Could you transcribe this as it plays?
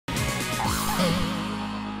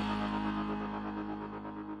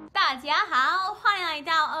大家好，欢迎来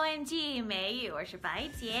到 OMG 美语，我是白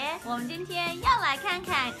姐。我们今天要来看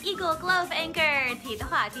看 EagleGlobeAnchor 提的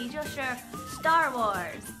话题就是 Star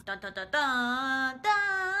Wars。哒哒哒哒哒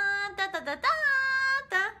哒哒哒哒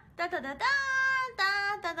哒哒哒哒哒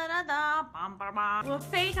哒哒哒哒，梆梆梆！我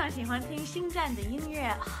非常喜欢听星战的音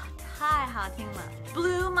乐，太好听了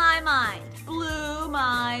 ，Blew my mind, blew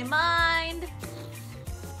my mind,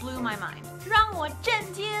 blew my mind， 让我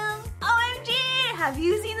震惊 ！OMG! Have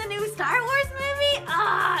you seen the new Star Wars movie?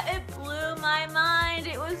 It blew my mind.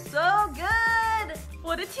 It was so good.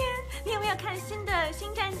 我的天，你有没有看新的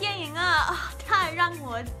星战电影啊？太让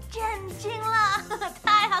我震惊了，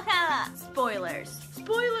太好看了 ！Spoilers,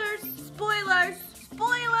 spoilers, spoilers,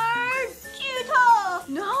 spoilers! 剧透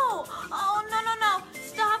 ！No! Oh no no no!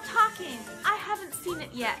 Stop talking. I haven't seen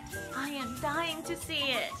it yet. I am dying to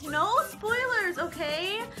see it. No spoilers,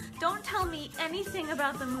 okay? Don't tell me anything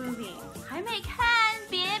about the movie. 还没看，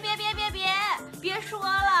别说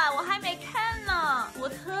了，我还没看呢。我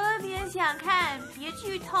特别想看，别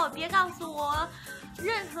剧透，别告诉我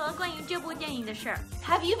任何关于这部电影的事儿。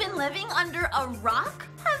Have you been living under a rock?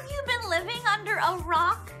 Have you been living under a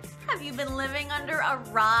rock? Have you been living under a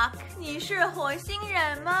rock? 你是火星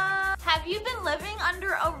人吗 ？Have you been living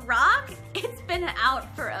under a rock? It's been out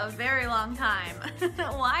for a very long time.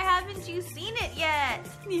 Why haven't you seen it yet?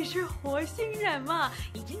 你是火星人吗？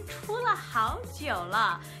已经出了好久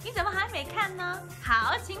了，你怎么还没看呢？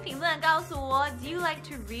好，请评论告诉我 ，Do you like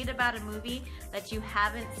to read about a movie that you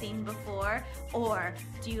haven't seen before, or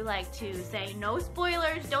do you like to say no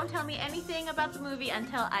spoilers? Don't tell me anything about the movie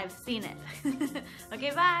until I've seen it.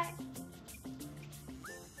 Okay, bye.